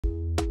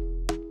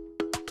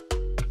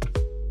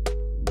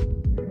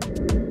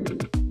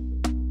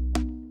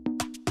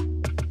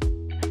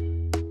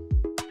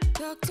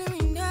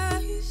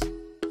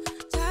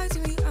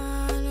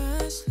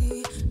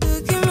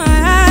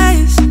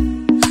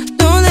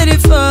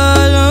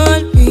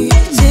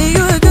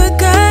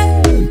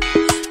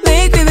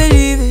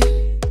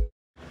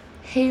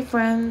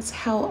friends,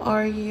 how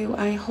are you?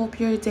 I hope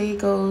your day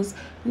goes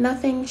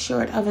nothing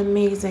short of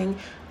amazing,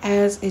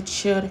 as it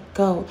should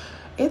go.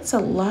 It's a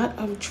lot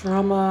of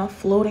drama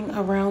floating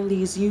around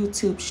these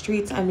YouTube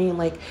streets. I mean,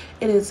 like,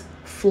 it is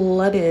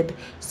flooded.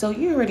 So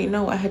you already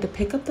know I had to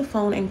pick up the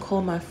phone and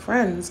call my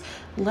friends.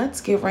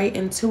 Let's get right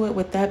into it.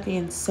 With that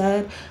being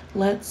said,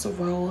 let's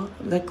roll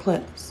the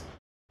clips.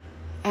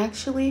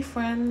 Actually,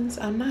 friends,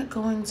 I'm not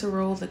going to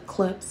roll the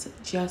clips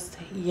just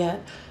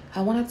yet.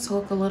 I want to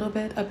talk a little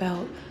bit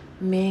about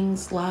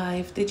Ming's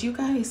live. Did you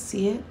guys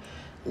see it?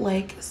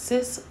 Like,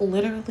 sis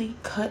literally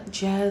cut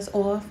Jazz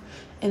off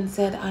and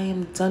said, I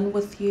am done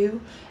with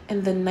you,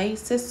 in the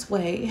nicest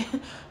way,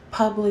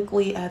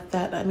 publicly at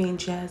that. I mean,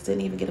 Jazz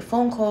didn't even get a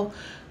phone call,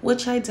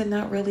 which I did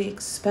not really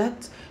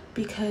expect,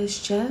 because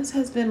Jazz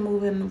has been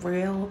moving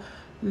real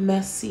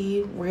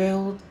messy,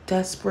 real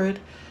desperate,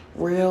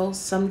 real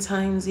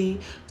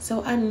sometimesy.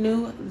 So I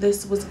knew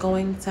this was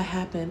going to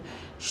happen.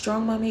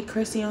 Strong Mommy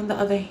Chrissy, on the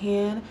other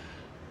hand,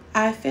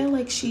 I feel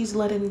like she's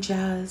letting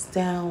Jazz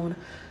down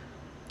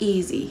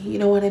easy. You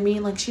know what I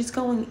mean? Like, she's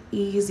going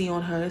easy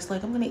on her. It's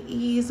like, I'm going to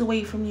ease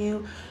away from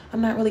you.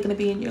 I'm not really going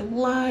to be in your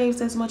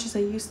lives as much as I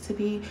used to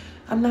be.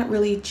 I'm not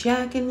really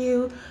jacking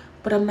you,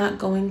 but I'm not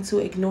going to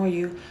ignore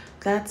you.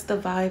 That's the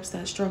vibes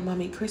that Strong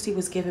Mommy Chrissy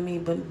was giving me.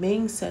 But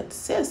Ming said,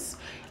 sis,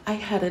 I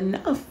had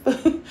enough.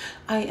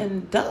 I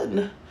am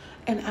done.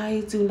 And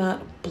I do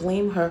not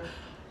blame her.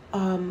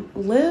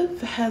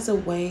 Liv has a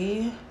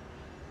way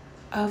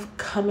of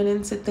coming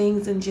into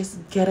things and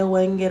just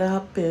ghettoing it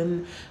up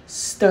and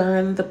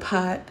stirring the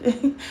pot,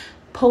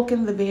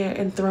 poking the bear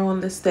and throwing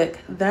the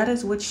stick. That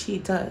is what she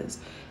does.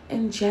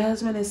 And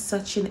Jasmine is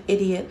such an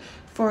idiot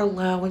for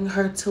allowing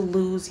her to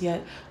lose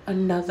yet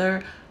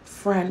another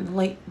friend.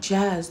 Like,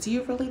 Jazz, do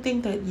you really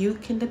think that you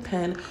can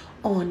depend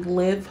on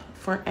Liv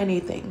for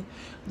anything?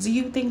 Do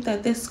you think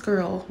that this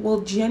girl will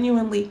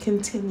genuinely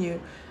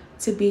continue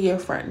to be your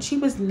friend? She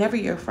was never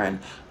your friend.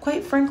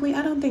 Quite frankly,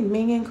 I don't think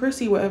Ming and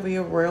Chrissy were ever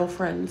your real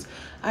friends.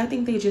 I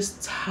think they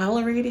just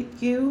tolerated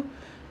you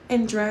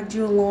and dragged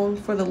you along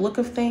for the look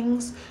of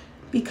things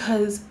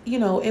because, you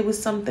know, it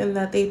was something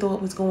that they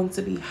thought was going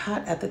to be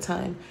hot at the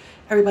time.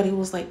 Everybody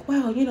was like,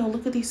 wow, you know,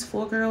 look at these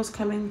four girls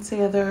coming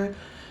together.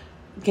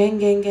 Gang,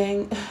 gang,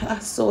 gang. I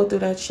saw through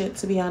that shit,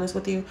 to be honest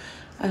with you.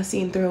 I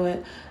seen through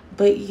it.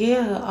 But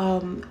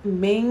yeah,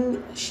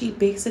 Ming, she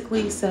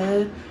basically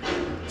said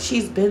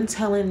she's been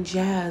telling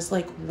Jazz,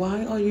 like,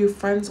 why are you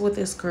friends with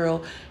this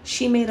girl?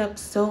 She made up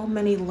so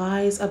many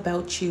lies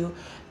about you,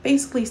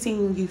 basically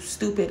saying you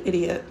stupid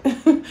idiot.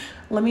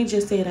 Let me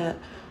just say that.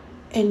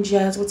 And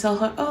Jazz would tell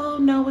her, oh,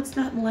 no, it's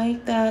not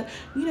like that.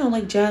 You know,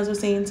 like Jazz was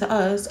saying to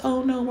us,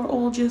 oh, no, we're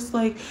all just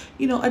like,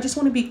 you know, I just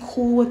want to be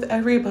cool with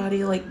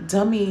everybody. Like,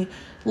 dummy,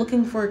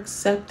 looking for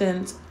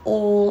acceptance,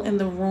 all in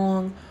the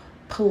wrong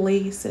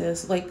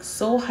places. Like,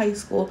 so high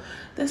school.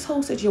 This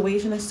whole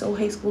situation is so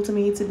high school to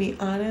me, to be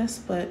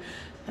honest. But,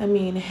 I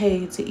mean,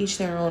 hey, to each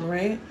their own,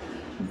 right?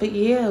 But,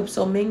 yeah,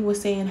 so Ming was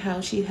saying how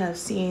she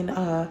has seen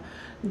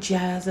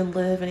Jazz and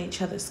Liv in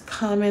each other's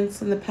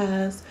comments in the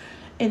past.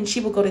 And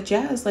she will go to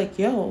Jazz like,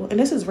 yo, and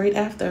this is right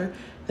after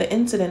the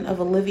incident of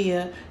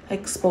Olivia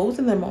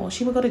exposing them all.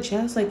 She would go to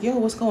Jazz like, yo,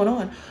 what's going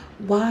on?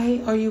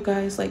 Why are you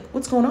guys like,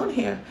 what's going on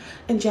here?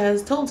 And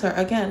Jazz told her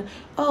again,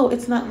 oh,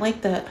 it's not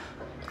like that.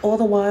 All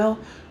the while,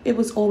 it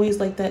was always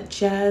like that.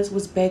 Jazz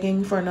was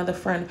begging for another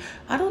friend.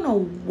 I don't know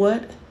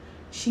what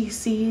she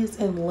sees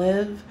in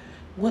Liv,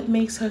 what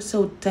makes her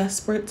so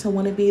desperate to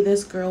want to be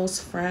this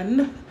girl's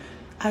friend.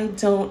 I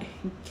don't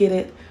get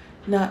it,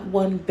 not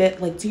one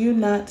bit. Like, do you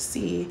not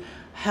see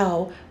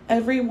how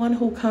everyone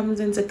who comes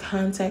into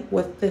contact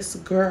with this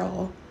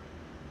girl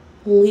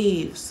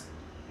leaves?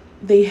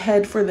 They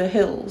head for the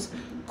hills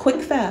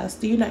quick,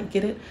 fast. Do you not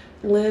get it?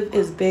 Liv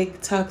is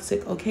big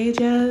toxic. Okay,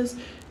 Jazz,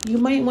 you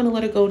might want to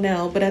let her go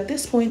now, but at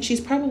this point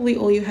she's probably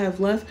all you have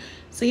left,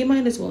 so you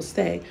might as well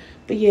stay.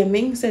 But yeah,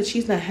 Ming said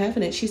she's not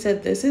having it. She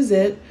said this is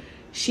it.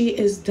 She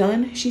is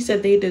done. She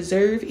said they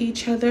deserve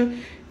each other,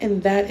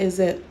 and that is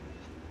it.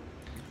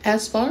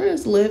 As far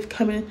as Liv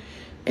coming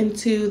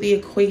into the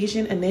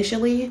equation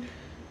initially,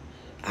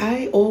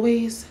 I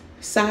always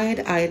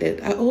side-eyed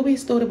it. I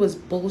always thought it was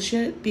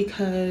bullshit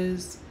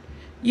because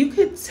you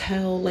could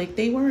tell, like,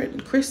 they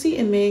weren't, Chrissy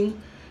and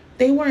Ming,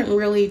 they weren't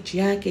really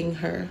jacking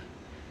her.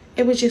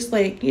 It was just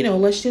like, you know,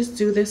 let's just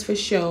do this for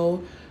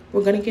show.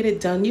 We're going to get it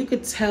done. You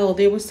could tell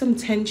there was some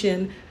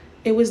tension.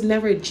 It was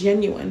never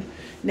genuine.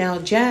 Now,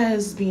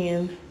 Jazz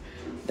being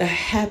the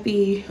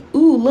happy,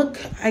 ooh, look,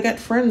 I got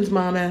friends,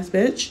 mom ass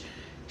bitch.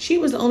 She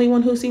was the only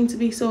one who seemed to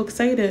be so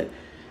excited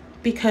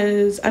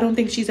because I don't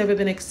think she's ever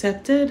been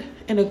accepted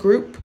in a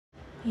group.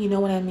 You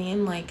know what I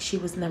mean? Like, she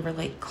was never,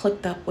 like,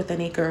 clicked up with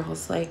any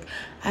girls. Like,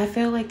 I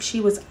feel like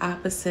she was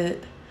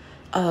opposite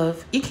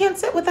of, you can't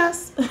sit with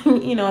us.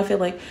 You know, I feel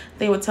like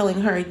they were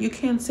telling her, you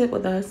can't sit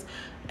with us.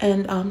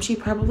 And she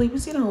probably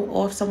was, you know,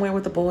 off somewhere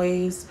with the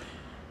boys,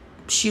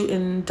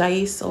 shooting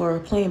dice or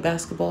playing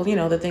basketball, you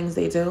know, the things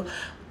they do.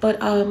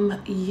 But,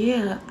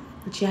 yeah,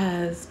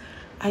 Jazz,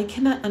 I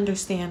cannot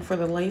understand for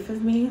the life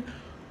of me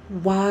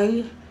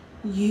why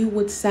you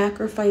would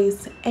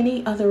sacrifice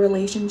any other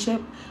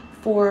relationship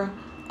for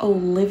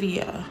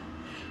Olivia.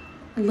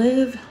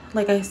 Liv,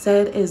 like I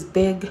said, is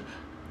big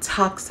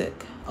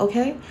toxic,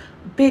 okay?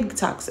 Big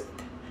toxic.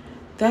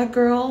 That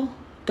girl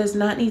does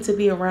not need to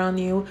be around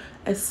you,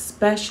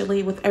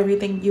 especially with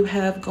everything you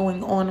have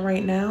going on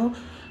right now,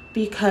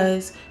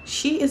 because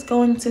she is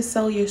going to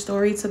sell your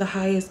story to the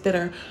highest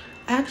bidder.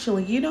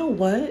 Actually, you know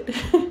what?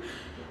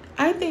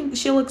 I think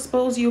she'll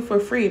expose you for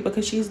free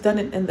because she's done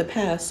it in the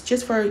past,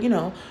 just for,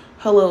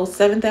 hello,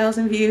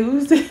 7,000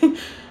 views.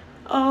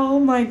 Oh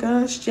my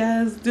gosh,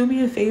 Jazz, do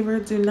me a favor.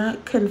 Do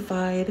not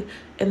confide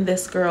in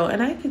this girl.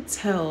 And I could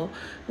tell,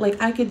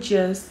 like, I could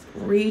just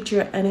read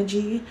your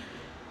energy.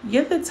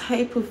 You're the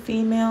type of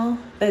female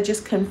that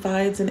just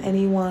confides in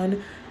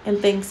anyone and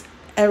thinks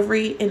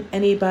every and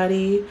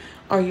anybody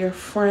are your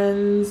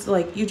friends.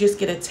 Like, you just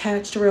get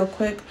attached real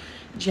quick.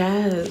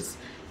 Jazz,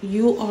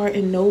 you are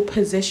in no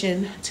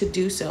position to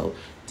do so.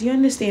 Do you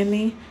understand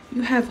me?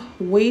 You have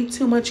way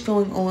too much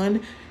going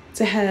on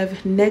to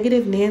have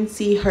negative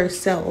Nancy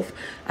herself,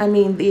 I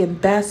mean the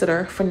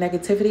ambassador for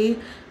negativity,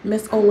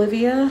 Miss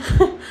Olivia,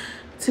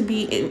 to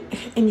be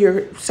in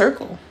your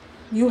circle.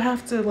 You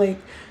have to, like,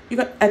 you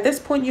got, at this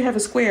point you have a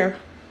square.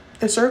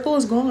 The circle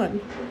is gone.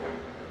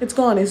 It's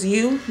gone. It's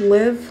you,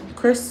 Liv,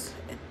 Chris,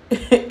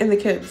 and the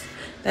kids.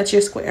 That's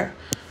your square.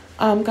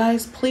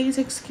 Guys, please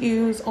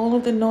excuse all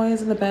of the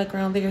noise in the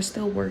background. They are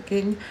still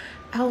working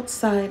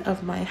outside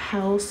of my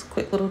house.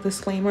 Quick little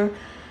disclaimer.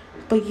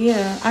 But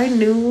yeah, I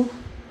knew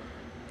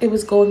it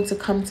was going to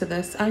come to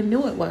this. I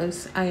knew it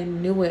was. I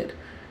knew it.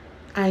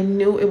 I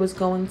knew it was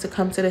going to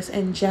come to this.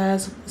 And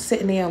Jazz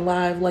sitting there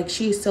live, like,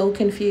 she's so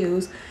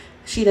confused.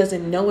 She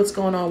doesn't know what's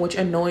going on, which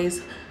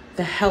annoys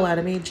the hell out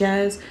of me.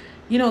 Jazz,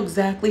 you know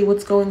exactly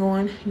what's going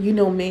on. You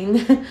know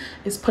Ming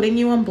is putting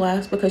you on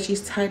blast because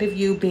she's tired of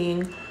you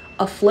being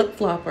a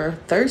flip-flopper,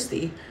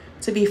 thirsty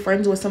to be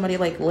friends with somebody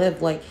like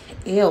Liv, like,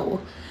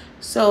 ew.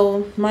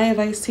 So my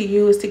advice to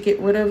you is to get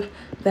rid of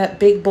that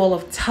big ball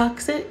of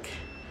toxic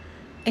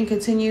and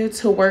continue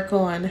to work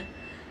on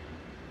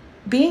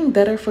being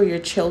better for your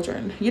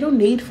children. You don't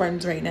need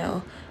friends right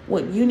now.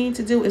 What you need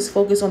to do is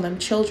focus on them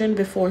children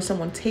before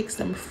someone takes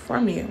them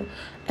from you.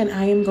 And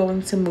I am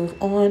going to move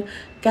on.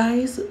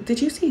 Guys,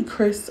 did you see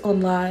Chris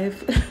on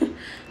live?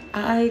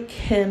 I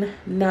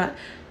cannot.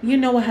 You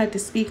know, I had to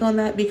speak on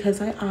that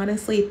because I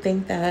honestly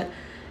think that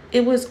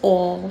it was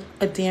all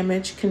a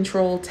damage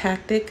control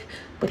tactic,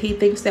 but he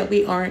thinks that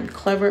we aren't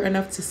clever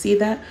enough to see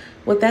that.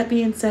 With that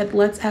being said,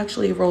 let's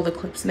actually roll the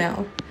clips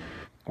now.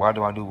 Why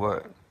do I do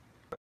what?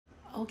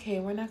 Okay,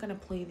 we're not going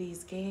to play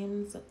these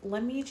games.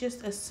 Let me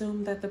just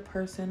assume that the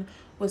person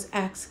was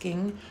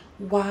asking,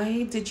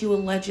 why did you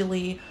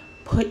allegedly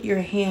put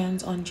your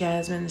hands on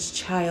Jasmine's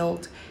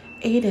child,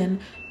 Aiden,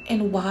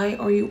 and why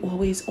are you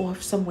always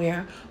off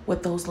somewhere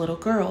with those little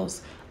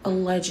girls?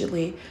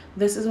 Allegedly.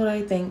 This is what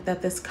I think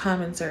that this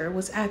commenter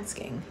was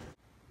asking.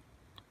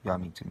 Y'all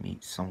need to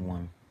meet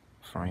someone,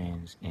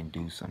 friends, and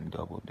do some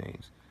double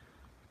days.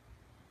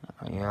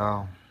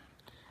 Yeah,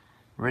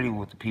 really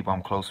with the people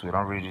I'm close with,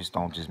 I really just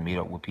don't just meet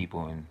up with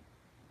people and,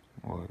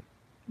 or,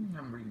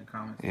 I'm reading the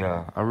comments.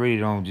 Yeah, I really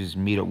don't just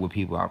meet up with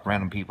people,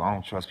 random people. I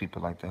don't trust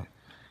people like that.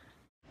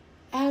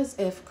 As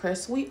if,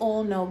 Chris, we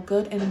all know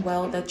good and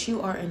well that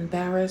you are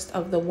embarrassed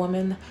of the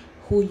woman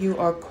who you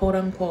are quote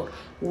unquote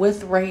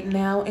with right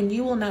now, and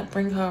you will not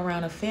bring her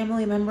around a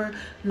family member,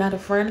 not a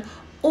friend,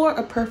 or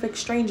a perfect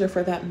stranger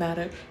for that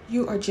matter.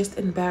 You are just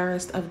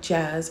embarrassed of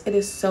Jazz. It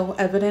is so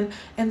evident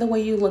in the way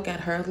you look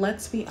at her.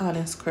 Let's be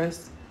honest,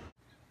 Chris.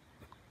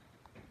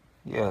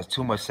 Yeah, there's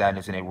too much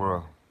sadness in the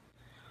world.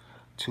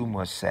 Too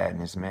much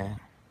sadness, man.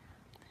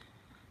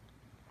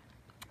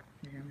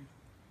 You hear me?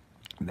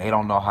 They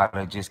don't know how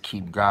to just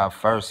keep God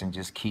first and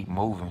just keep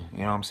moving. You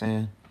know what I'm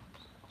saying?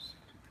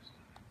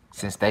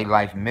 Since they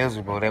life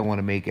miserable, they want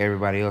to make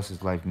everybody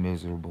else's life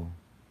miserable.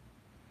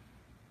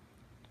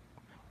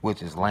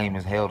 Which is lame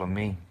as hell to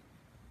me.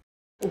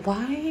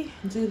 Why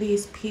do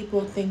these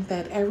people think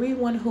that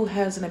everyone who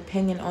has an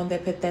opinion on their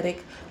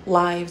pathetic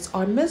lives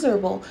are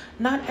miserable?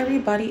 Not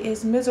everybody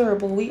is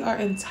miserable. We are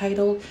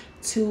entitled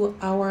to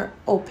our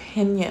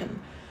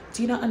opinion.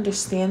 Do you not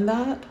understand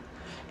that?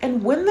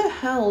 And when the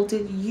hell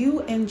did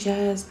you and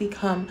Jazz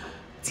become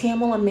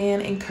Tamala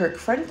Mann and Kirk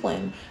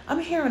Franklin?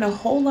 I'm hearing a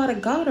whole lot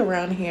of God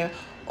around here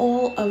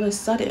all of a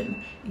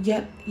sudden,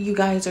 yet you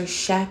guys are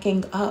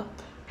shacking up.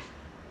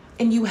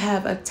 And you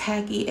have a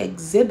tacky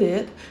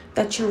exhibit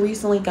that you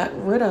recently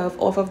got rid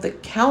of off of the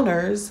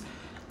counters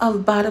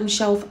of bottom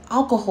shelf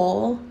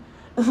alcohol.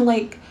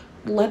 Like,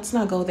 let's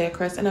not go there,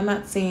 Chris. And I'm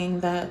not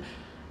saying that,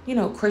 you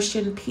know,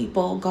 Christian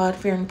people,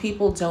 God-fearing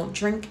people don't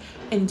drink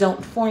and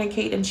don't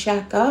fornicate and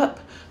shack up,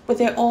 but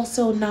they're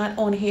also not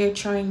on here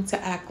trying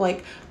to act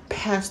like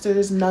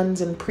pastors,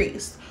 nuns, and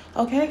priests,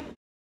 okay?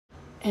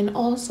 And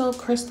also,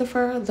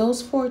 Christopher,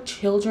 those 4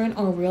 children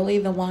are really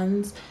the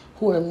ones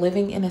who are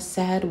living in a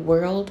sad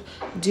world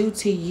due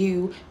to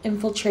you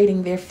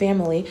infiltrating their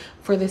family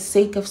for the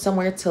sake of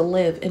somewhere to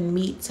live and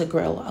meat to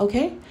grill,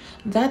 okay?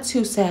 That's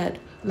who's sad.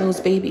 those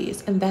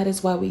babies. And that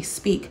is why we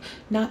speak,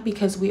 not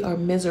because we are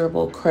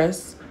miserable,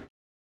 Chris.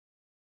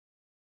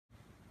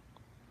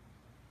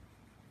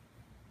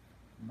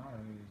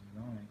 Moderators is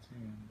on it too.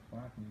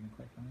 Before I can even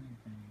click on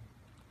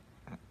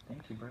anything.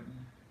 Thank you, Brittany.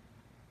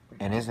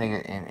 And this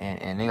nigga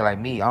and nigga like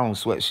me, I don't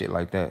sweat shit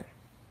like that.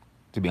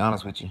 To be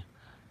honest with you,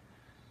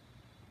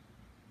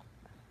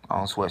 I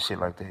don't sweat shit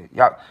like that.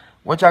 Y'all,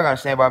 what y'all gotta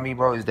say about me,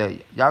 bro, is that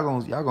y'all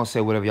gonna say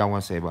whatever y'all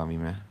want to say about me,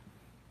 man.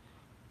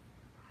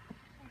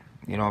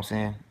 You know what I'm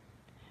saying?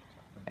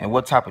 And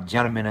what type of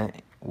gentleman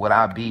would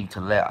I be to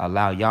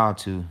allow y'all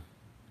to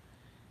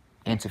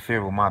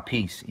interfere with my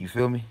peace? You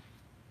feel me?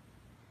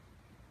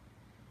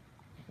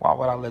 Why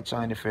would I let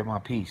y'all interfere with my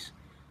peace?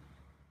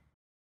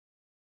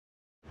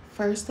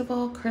 First of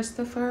all,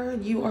 Christopher,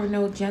 you are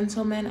no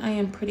gentleman. I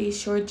am pretty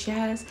sure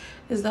Jazz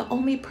is the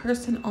only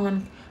person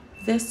on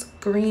this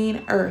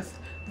green earth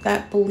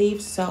that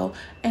believes so.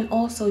 And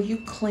also, you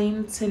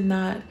claim to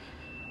not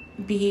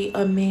be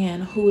a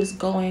man who is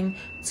going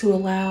to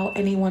allow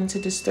anyone to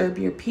disturb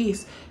your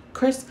peace.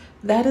 Chris,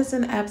 that is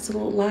an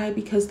absolute lie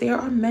because there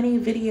are many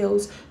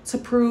videos to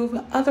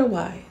prove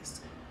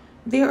otherwise.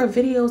 There are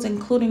videos,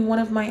 including one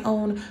of my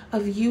own,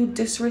 of you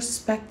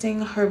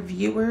disrespecting her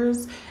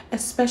viewers,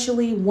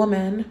 especially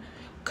women,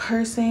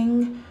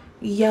 cursing,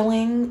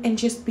 yelling, and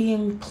just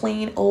being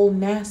plain old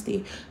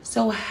nasty.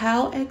 So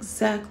how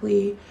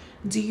exactly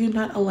do you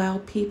not allow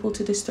people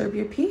to disturb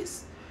your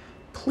peace?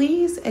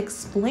 Please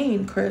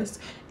explain, Chris.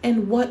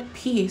 And what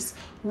peace?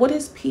 What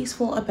is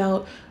peaceful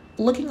about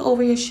looking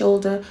over your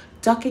shoulder,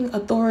 ducking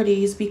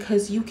authorities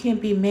because you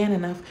can't be man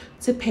enough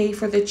to pay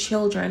for the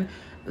children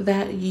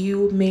that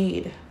you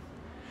made?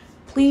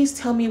 Please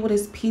tell me what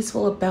is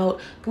peaceful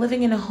about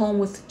living in a home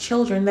with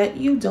children that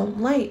you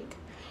don't like.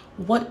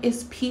 What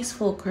is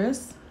peaceful,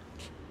 Chris?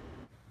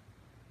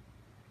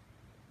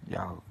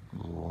 Y'all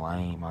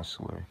lame, I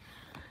swear.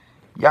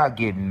 Y'all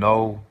get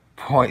no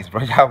points,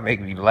 bro. Y'all make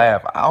me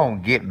laugh. I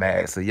don't get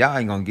mad, so y'all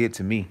ain't gonna get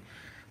to me.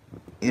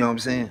 You know what I'm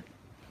saying?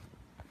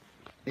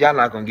 Y'all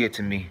not gonna get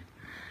to me.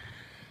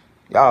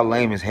 Y'all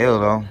lame as hell,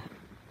 though.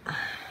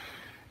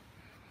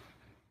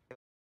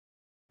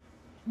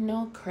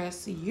 No,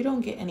 Chris, you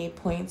don't get any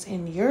points,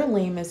 and you're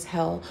lame as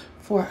hell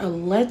for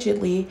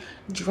allegedly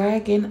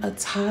dragging a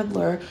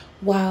toddler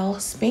while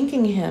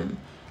spanking him.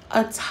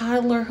 A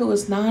toddler who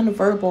is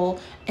nonverbal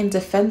and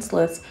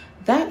defenseless.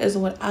 That is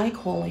what I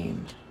call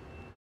lame.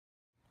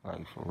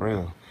 Like, for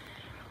real.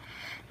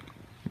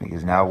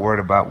 Niggas not worried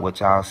about what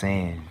y'all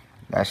saying.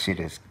 That shit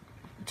is,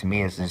 to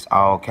me, it's just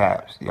all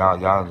caps. Y'all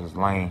just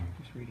lame.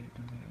 Just read it.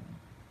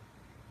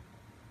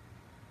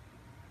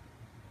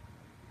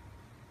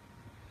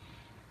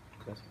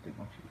 That's what they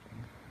want you to do.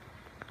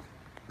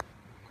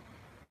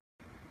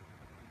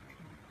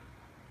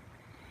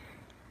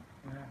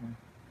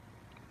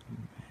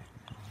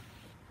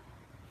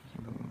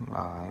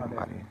 What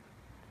happened?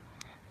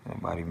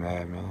 Anybody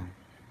mad, man.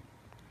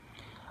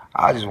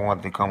 I just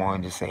wanted to come on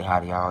and just say hi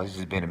to y'all. It's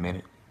just been a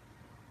minute.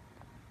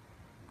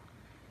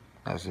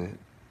 That's it.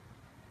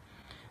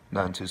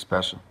 Nothing too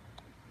special.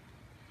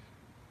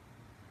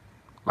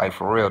 Like,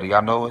 for real, do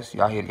y'all know us?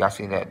 Y'all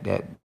see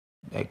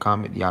that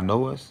comment? Do y'all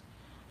know us?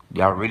 Do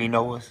y'all really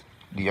know us?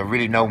 Do y'all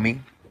really know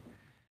me?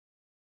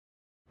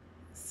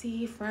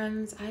 See,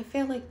 friends, I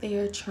feel like they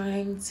are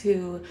trying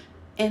to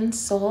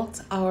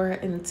insult our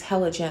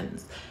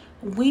intelligence.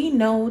 We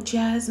know,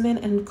 Jasmine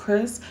and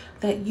Chris,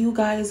 that you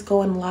guys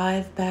going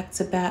live back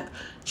to back,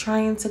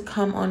 trying to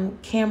come on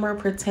camera,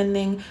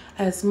 pretending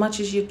as much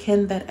as you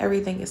can that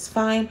everything is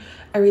fine,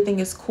 everything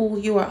is cool,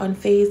 you are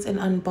unfazed and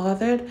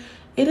unbothered.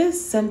 It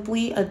is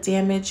simply a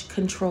damage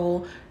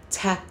control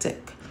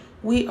tactic.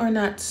 We are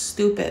not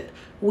stupid.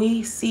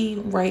 We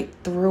see right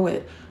through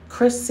it.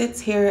 Chris sits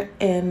here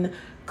and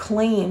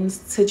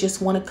claims to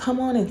just want to come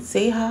on and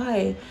say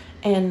hi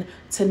and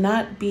to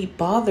not be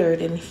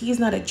bothered, and he's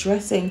not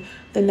addressing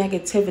the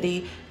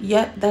negativity,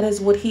 yet that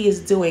is what he is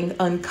doing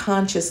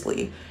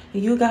unconsciously.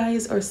 You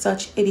guys are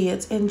such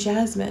idiots. And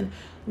Jasmine,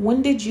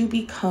 when did you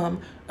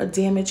become a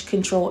damage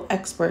control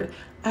expert?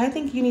 I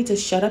think you need to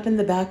shut up in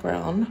the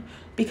background,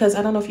 because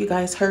I don't know if you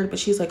guys heard, but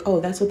she's like, oh,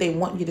 that's what they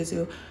want you to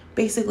do.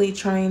 Basically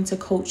trying to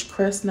coach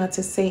Chris not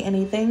to say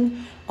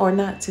anything or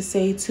not to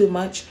say too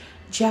much.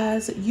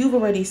 Jazz, you've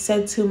already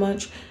said too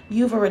much.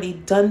 You've already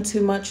done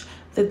too much.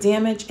 The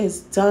damage is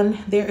done.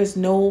 There is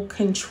no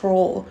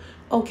control.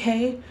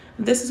 Okay?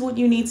 This is what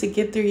you need to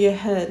get through your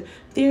head.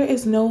 There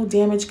is no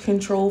damage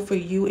control for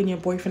you and your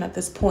boyfriend at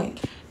this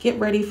point. Get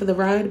ready for the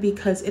ride,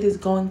 because it is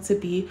going to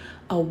be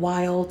a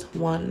wild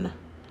one.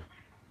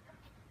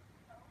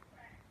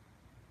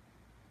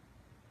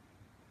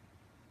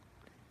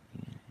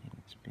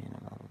 Spend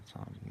a lot of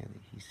time together.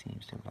 He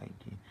seems to like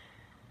you.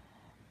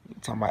 You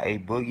talking about A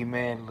Boogie,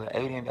 man? Little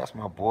Aiden, that's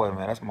my boy,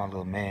 man. That's my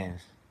little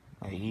man's.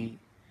 Like, he's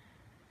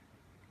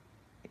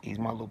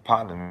my little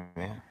partner,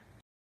 man.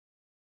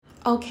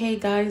 Okay,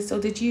 guys, so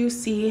did you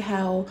see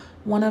how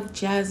one of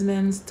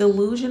Jasmine's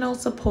delusional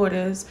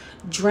supporters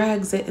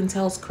drags it and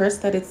tells Chris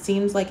that it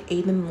seems like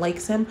Aiden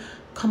likes him?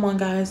 Come on,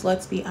 guys,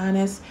 let's be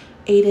honest.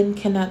 Aiden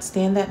cannot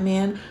stand that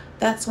man.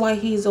 That's why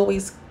he's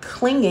always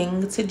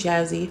clinging to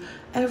Jazzy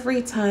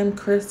every time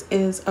Chris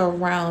is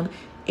around.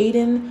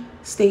 Aiden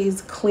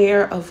stays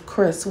clear of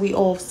Chris. We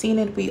all seen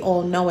it, we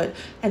all know it.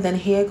 And then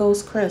here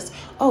goes Chris.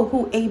 Oh,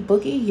 who, A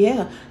Boogie?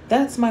 Yeah,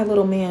 that's my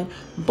little man.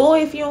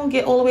 Boy, if you don't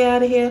get all the way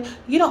out of here,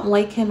 you don't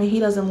like him and he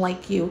doesn't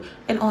like you.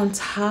 And on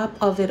top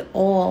of it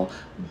all,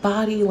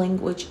 body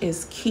language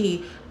is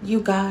key. You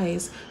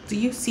guys, do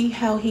you see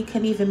how he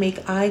couldn't even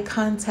make eye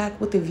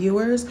contact with the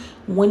viewers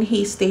when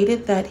he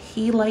stated that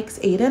he likes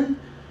Aiden?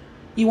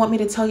 You want me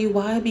to tell you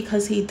why?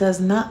 Because he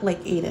does not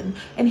like Aiden.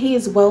 And he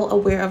is well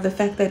aware of the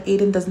fact that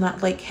Aiden does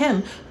not like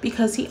him,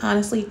 because he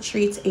honestly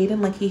treats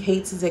Aiden like he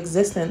hates his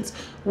existence.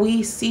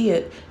 We see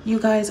it. You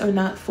guys are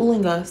not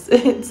fooling us.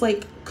 It's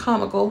like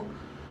comical.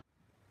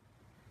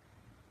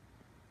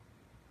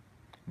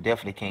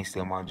 Definitely can't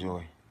steal my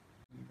joy.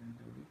 Even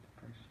delete the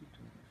person she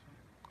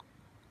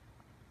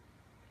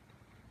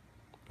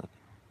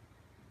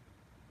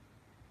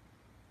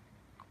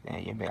told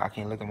Damn, I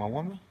can't look at my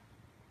woman?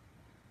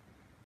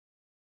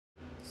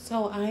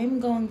 So I'm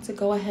going to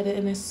go ahead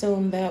and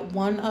assume that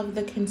one of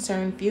the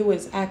concerned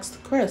viewers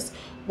asked Chris,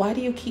 why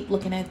do you keep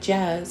looking at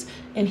Jazz?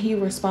 And he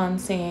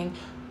responds saying,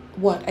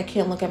 what, I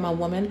can't look at my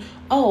woman?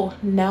 Oh,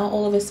 now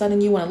all of a sudden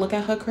you want to look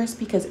at her, Chris?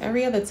 Because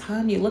every other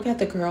time you look at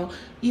the girl,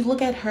 you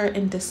look at her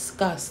in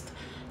disgust.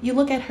 You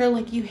look at her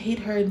like you hate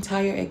her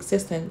entire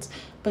existence.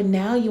 But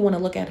now you want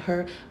to look at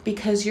her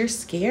because you're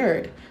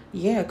scared.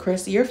 Yeah,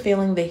 Chris, you're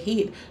feeling the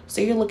heat. So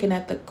you're looking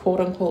at the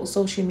quote unquote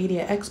social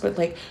media expert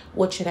like,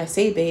 what should I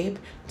say, babe?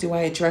 Do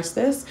I address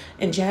this?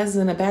 And Jazz is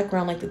in the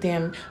background like the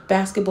damn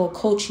basketball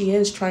coach she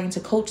is, trying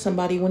to coach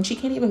somebody when she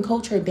can't even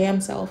coach her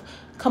damn self.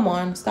 Come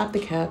on, stop the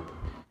cap.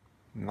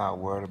 I'm not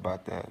worried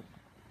about that.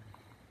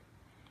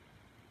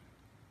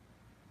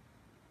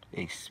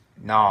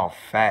 No,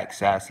 facts,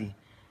 sassy.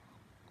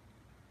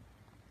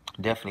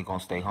 Definitely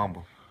gonna stay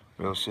humble.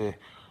 Real shit.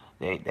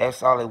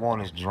 That's all they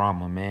want is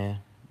drama, man.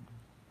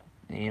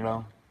 You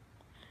know?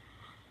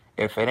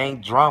 If it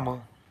ain't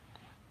drama,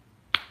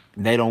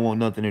 they don't want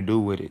nothing to do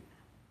with it.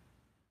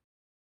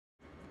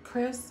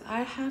 Chris,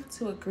 I have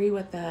to agree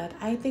with that.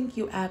 I think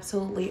you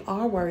absolutely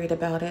are worried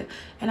about it.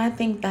 And I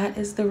think that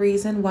is the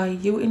reason why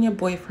you and your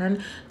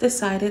boyfriend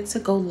decided to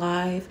go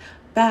live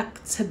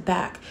back to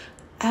back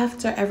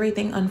after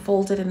everything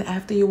unfolded and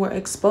after you were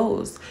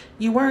exposed.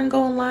 You weren't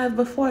going live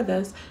before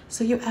this,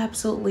 so you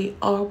absolutely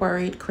are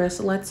worried, Chris.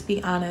 Let's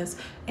be honest.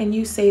 And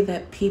you say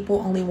that people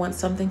only want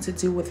something to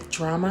do with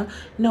drama.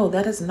 No,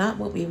 that is not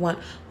what we want.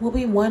 What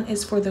we want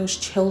is for those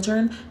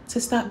children to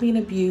stop being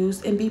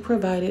abused and be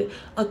provided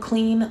a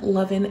clean,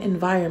 loving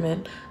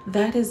environment.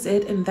 That is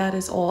it, and that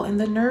is all. And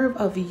the nerve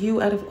of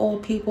you, out of all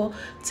people,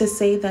 to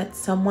say that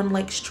someone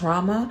likes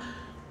drama.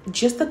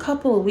 Just a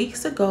couple of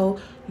weeks ago,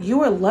 you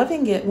were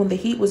loving it when the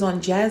heat was on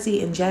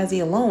Jazzy and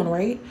Jazzy alone,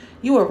 right?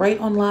 You were right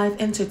on live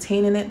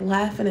entertaining it,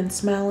 laughing and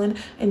smiling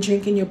and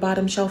drinking your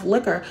bottom shelf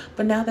liquor.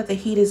 But now that the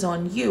heat is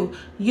on you,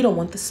 you don't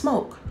want the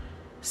smoke.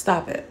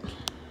 Stop it.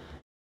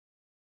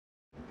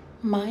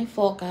 My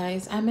fault,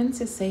 guys. I meant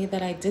to say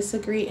that I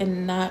disagree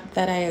and not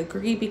that I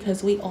agree,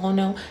 because we all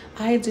know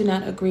I do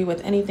not agree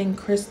with anything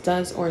Chris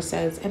does or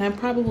says, and I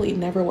probably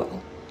never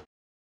will.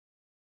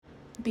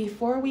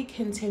 Before we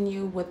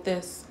continue with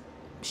this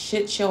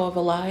shit show of a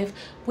live,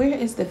 where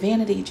is the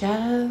vanity,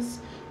 Jazz?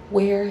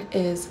 Where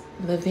is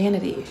the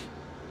vanity?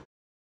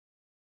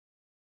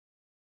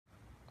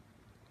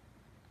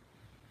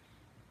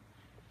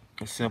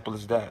 As simple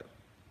as that.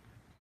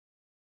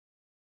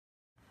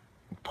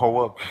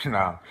 Pull up.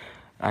 Nah,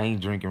 I ain't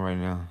drinking right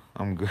now.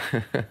 I'm good.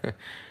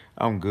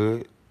 I'm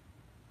good.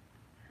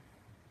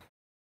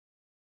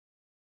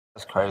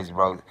 That's crazy,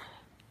 bro.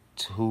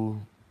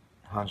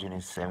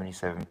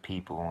 277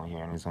 people on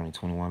here and there's only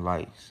 21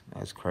 likes.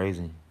 That's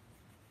crazy.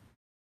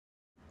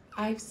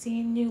 I've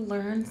seen you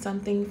learn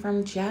something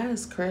from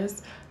Jazz,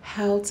 Chris.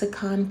 How to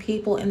con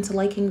people into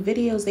liking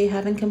videos they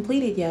haven't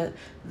completed yet.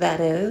 That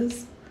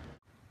is.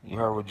 You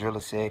heard what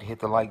Drilla said? Hit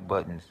the like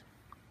buttons.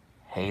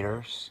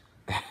 Haters.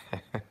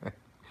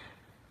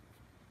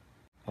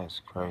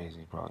 That's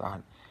crazy,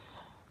 bro.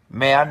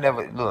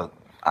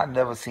 I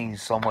never seen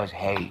so much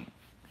hate.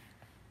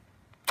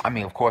 I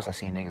mean, of course I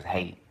seen niggas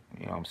hate,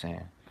 you know what I'm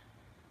saying?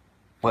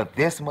 But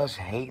this much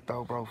hate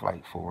though, bro,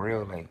 like for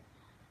real, like,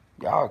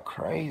 y'all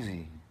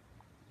crazy.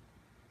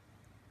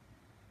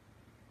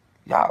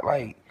 Y'all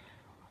like,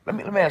 let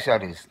me ask y'all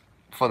this.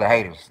 For the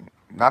haters,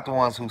 not the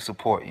ones who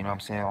support, you know what I'm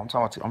saying? I'm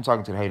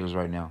talking to the haters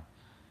right now.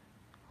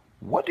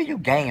 What do you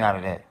gain out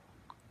of that?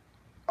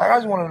 Like, I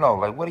just want to know,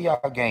 like, what do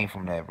y'all gain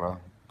from that, bro?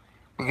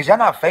 Because y'all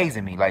not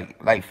phasing me,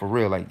 like for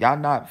real, like y'all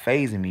not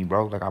phasing me,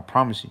 bro. Like I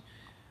promise you,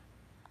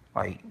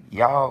 like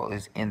y'all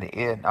is in the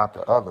ear, not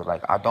the other.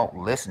 Like I don't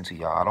listen to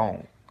y'all. I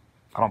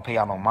don't pay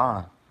y'all no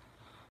mind.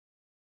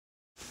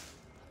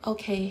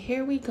 Okay,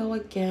 here we go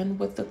again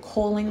with the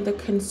calling the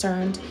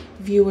concerned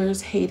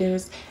viewers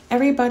haters.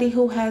 Everybody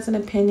who has an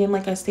opinion,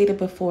 like I stated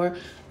before,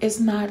 is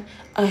not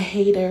a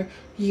hater,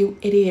 you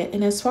idiot.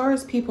 And as far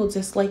as people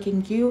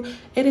disliking you,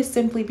 it is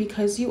simply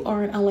because you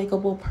aren't a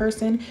likable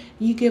person.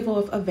 You give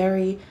off a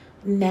very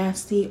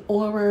nasty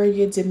aura.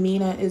 Your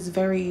demeanor is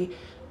very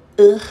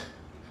ugh,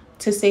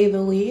 to say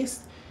the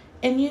least.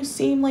 And you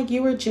seem like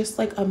you were just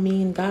like a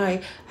mean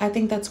guy. I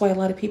think that's why a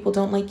lot of people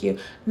don't like you.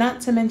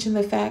 Not to mention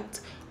the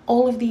fact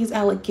all of these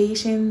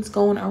allegations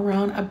going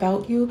around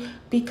about you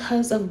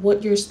because of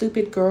what your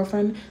stupid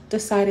girlfriend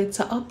decided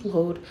to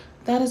upload.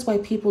 That is why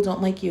people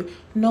don't like you.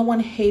 No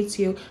one hates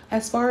you.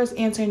 As far as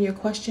answering your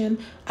question,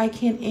 I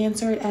can't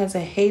answer it as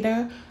a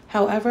hater.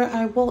 However,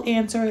 I will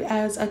answer it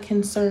as a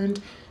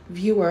concerned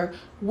viewer.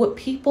 What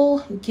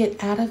people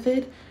get out of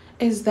it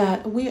is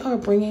that we are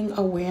bringing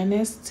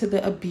awareness to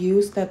the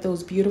abuse that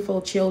those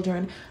beautiful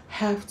children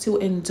have to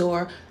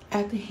endure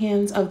at the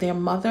hands of their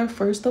mother,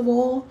 first of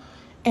all,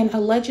 and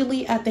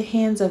allegedly at the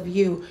hands of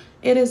you.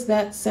 It is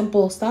that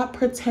simple. Stop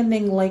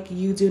pretending like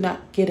you do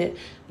not get it.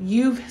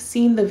 You've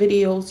seen the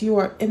videos, you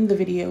are in the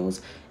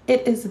videos.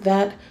 It is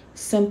that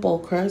simple,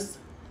 Chris.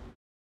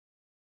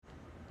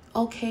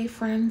 Okay,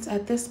 friends,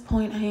 at this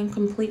point, I am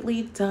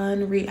completely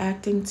done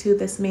reacting to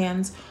this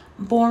man's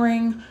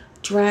boring,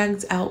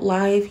 dragged out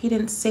live. He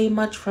didn't say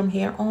much from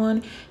here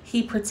on.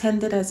 He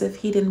pretended as if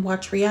he didn't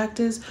watch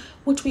reactors,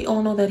 which we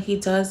all know that he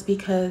does,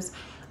 because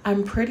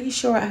I'm pretty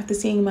sure after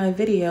seeing my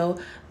video,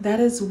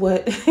 that is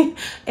what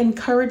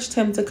encouraged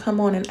him to come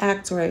on and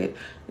act right.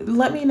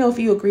 Let me know if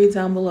you agree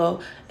down below.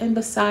 And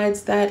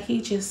besides that,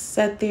 he just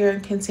sat there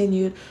and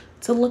continued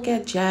to look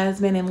at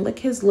Jasmine and lick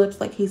his lips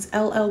like he's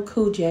LL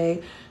Cool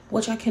J,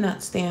 which I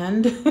cannot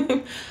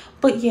stand.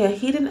 But yeah,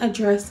 he didn't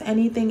address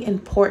anything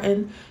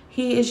important.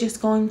 He is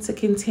just going to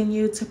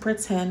continue to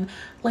pretend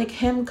like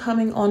him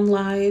coming on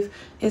live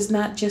is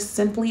not just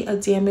simply a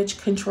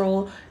damage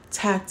control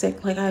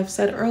tactic. Like I've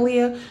said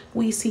earlier,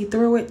 we see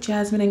through it.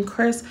 Jasmine and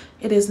Chris,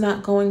 it is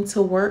not going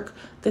to work.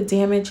 The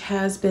damage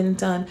has been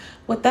done.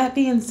 With that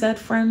being said,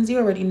 friends, you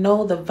already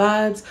know the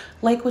vibes.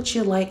 Like what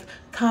you like,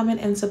 comment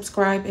and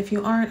subscribe if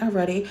you aren't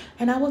already,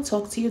 and I will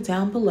talk to you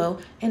down below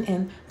and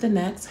in the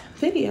next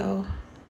video.